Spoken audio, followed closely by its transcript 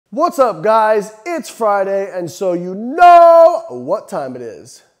What's up, guys? It's Friday, and so you know what time it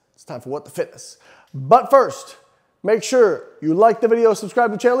is. It's time for What the Fitness. But first, make sure you like the video, subscribe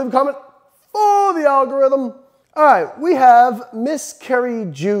to the channel, leave a comment for the algorithm. All right, we have Miss Carrie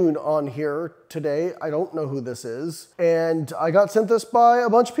June on here today. I don't know who this is, and I got sent this by a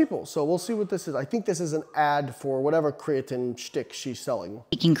bunch of people, so we'll see what this is. I think this is an ad for whatever creatine shtick she's selling.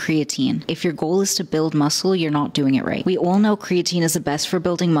 Taking creatine. If your goal is to build muscle, you're not doing it right. We all know creatine is the best for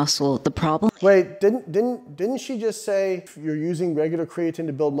building muscle. The problem— Wait, didn't she just say if you're using regular creatine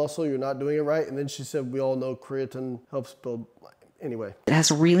to build muscle, you're not doing it right? And then she said we all know creatine helps build. Anyway. It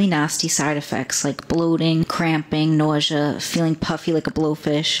has really nasty side effects like bloating, cramping, nausea, feeling puffy like a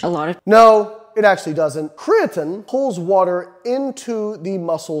blowfish. No, it actually doesn't. Creatine pulls water into the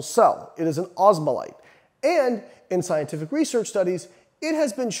muscle cell. It is an osmolyte. And in scientific research studies, it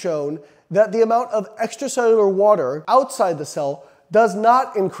has been shown that the amount of extracellular water outside the cell does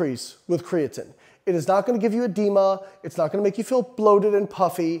not increase with creatine. It is not going to give you edema. It's not going to make you feel bloated and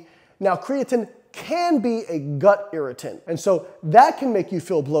puffy. Now, creatine can be a gut irritant, and so that can make you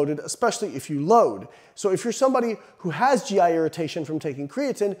feel bloated, especially if you load. So if you're somebody who has GI irritation from taking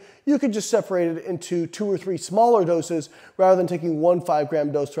creatine, you could just separate it into 2 or 3 smaller doses rather than taking one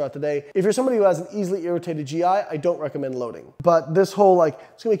 5-gram dose throughout the day. If you're somebody who has an easily irritated GI, I don't recommend loading. But this whole it's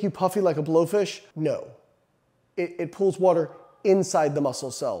gonna make you puffy like a blowfish, no. It pulls water inside the muscle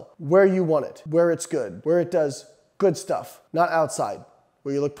cell, where you want it, where it's good, where it does good stuff, not outside,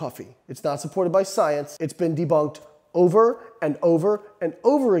 where you look puffy. It's not supported by science. It's been debunked over and over and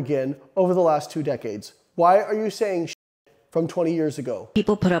over again over the last 2 decades. Why are you saying shit from 20 years ago?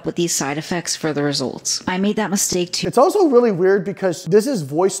 People put up with these side effects for the results. I made that mistake too. It's also really weird because this is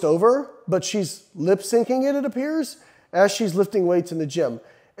voiced over, but she's lip syncing it appears, as she's lifting weights in the gym.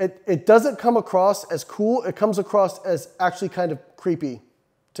 It doesn't come across as cool. It comes across as actually kind of creepy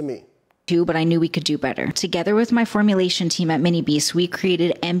to me. But I knew we could do better. Together with my formulation team at Mini Beast, we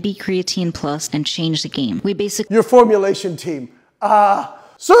created MB Creatine Plus and changed the game. Your formulation team.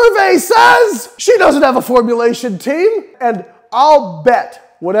 Survey says she doesn't have a formulation team, and I'll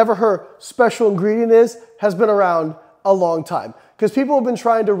bet whatever her special ingredient is has been around a long time, because people have been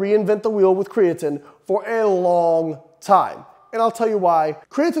trying to reinvent the wheel with creatine for a long time. And I'll tell you why.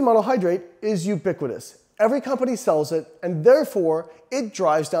 Creatine monohydrate is ubiquitous. Every company sells it, and therefore it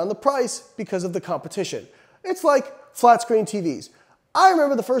drives down the price because of the competition. It's like flat screen TVs. I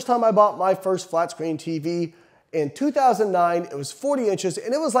remember the first time I bought my first flat screen TV in 2009. It was 40 inches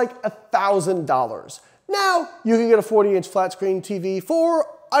and it was like $1,000. Now you can get a 40-inch flat screen TV for,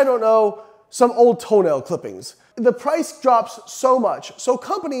 I don't know, some old toenail clippings. The price drops so much, so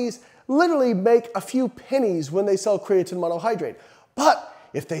companies literally make a few pennies when they sell creatine monohydrate. But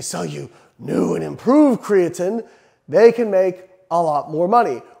if they sell you new and improved creatine, they can make a lot more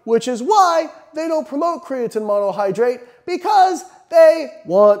money, which is why they don't promote creatine monohydrate, because they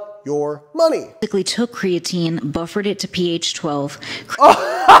want your money. Basically took creatine, buffered it to pH 12.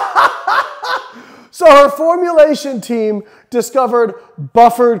 So her formulation team discovered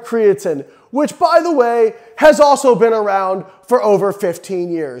buffered creatine, which, by the way, has also been around for over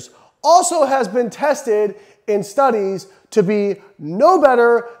 15 years. Also has been tested in studies to be no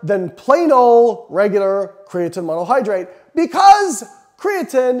better than plain old regular creatine monohydrate, because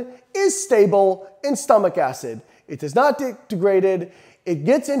creatine is stable in stomach acid. It does not get degraded, it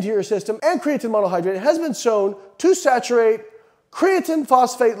gets into your system, and creatine monohydrate has been shown to saturate creatine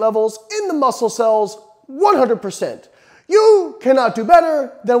phosphate levels in the muscle cells 100%. You cannot do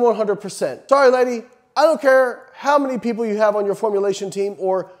better than 100%. Sorry, lady, I don't care how many people you have on your formulation team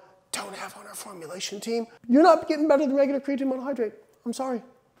or don't have on our formulation team. You're not getting better than regular creatine monohydrate. I'm sorry.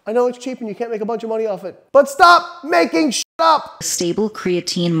 I know it's cheap and you can't make a bunch of money off it, but stop making shit up. Stable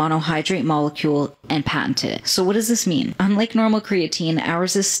creatine monohydrate molecule and patented it. So what does this mean? Unlike normal creatine,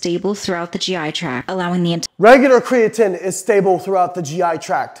 ours is stable throughout the GI tract, allowing the regular creatine is stable throughout the GI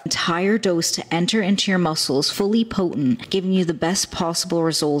tract. Entire dose to enter into your muscles, fully potent, giving you the best possible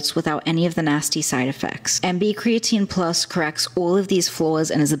results without any of the nasty side effects. MB Creatine Plus corrects all of these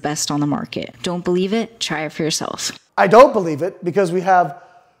flaws and is the best on the market. Don't believe it? Try it for yourself. I don't believe it, because we have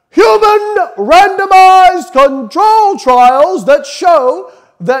human randomized control trials that show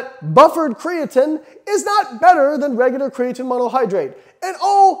that buffered creatine is not better than regular creatine monohydrate. And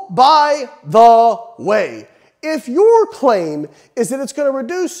oh, by the way, if your claim is that it's going to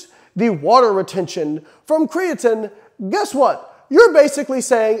reduce the water retention from creatine, guess what? You're basically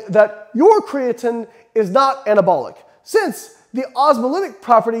saying that your creatine is not anabolic, since the osmolytic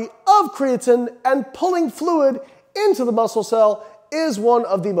property of creatine and pulling fluid into the muscle cell is one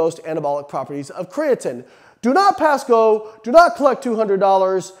of the most anabolic properties of creatine. Do not pass go, do not collect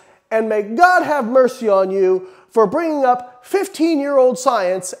 $200, and may God have mercy on you for bringing up 15-year-old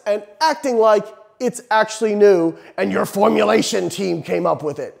science and acting like it's actually new and your formulation team came up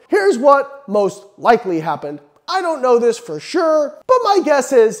with it. Here's what most likely happened. I don't know this for sure, but my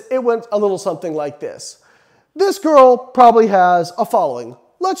guess is it went a little something like this. This girl probably has a following.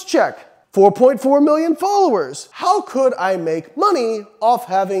 Let's check. 4.4 million followers. How could I make money off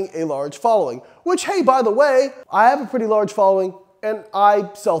having a large following? Which, hey, by the way, I have a pretty large following and I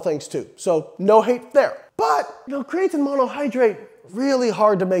sell things too, so no hate there. But, creatine monohydrate, really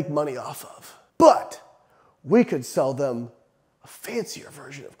hard to make money off of. But we could sell them a fancier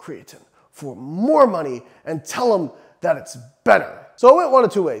version of creatine for more money and tell them that it's better. So it went one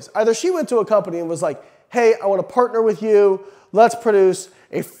of two ways. Either she went to a company and was like, hey, I want to partner with you. Let's produce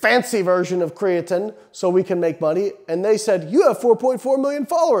a fancy version of creatine so we can make money. And they said, you have 4.4 million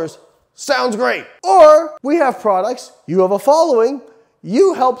followers. Sounds great. Or we have products, you have a following,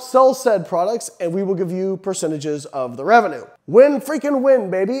 you help sell said products, and we will give you percentages of the revenue. Win freaking win,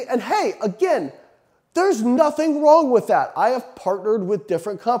 baby. And hey, again, there's nothing wrong with that. I have partnered with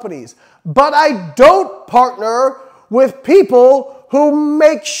different companies, but I don't partner with people who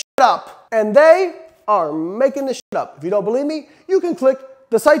make shit up. And they are making this shit up. If you don't believe me, you can click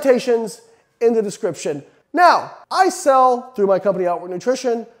the citations in the description. Now, I sell through my company Outward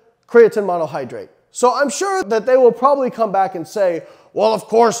Nutrition creatine monohydrate. So I'm sure that they will probably come back and say, well, of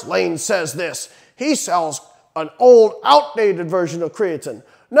course Layne says this. He sells an old, outdated version of creatine.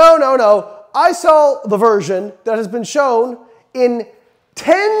 No, no, no. I sell the version that has been shown in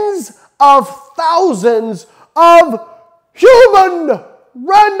tens of thousands of human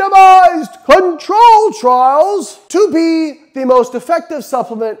randomized control trials to be the most effective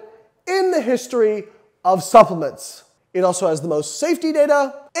supplement in the history of supplements. It also has the most safety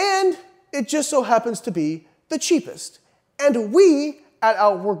data, and it just so happens to be the cheapest. And we at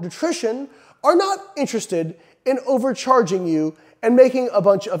Outwork Nutrition are not interested in overcharging you and making a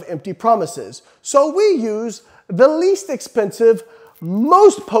bunch of empty promises. So we use the least expensive,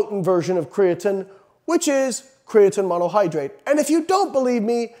 most potent version of creatine, which is creatine monohydrate. And if you don't believe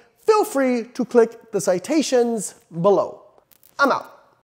me, feel free to click the citations below. I'm out.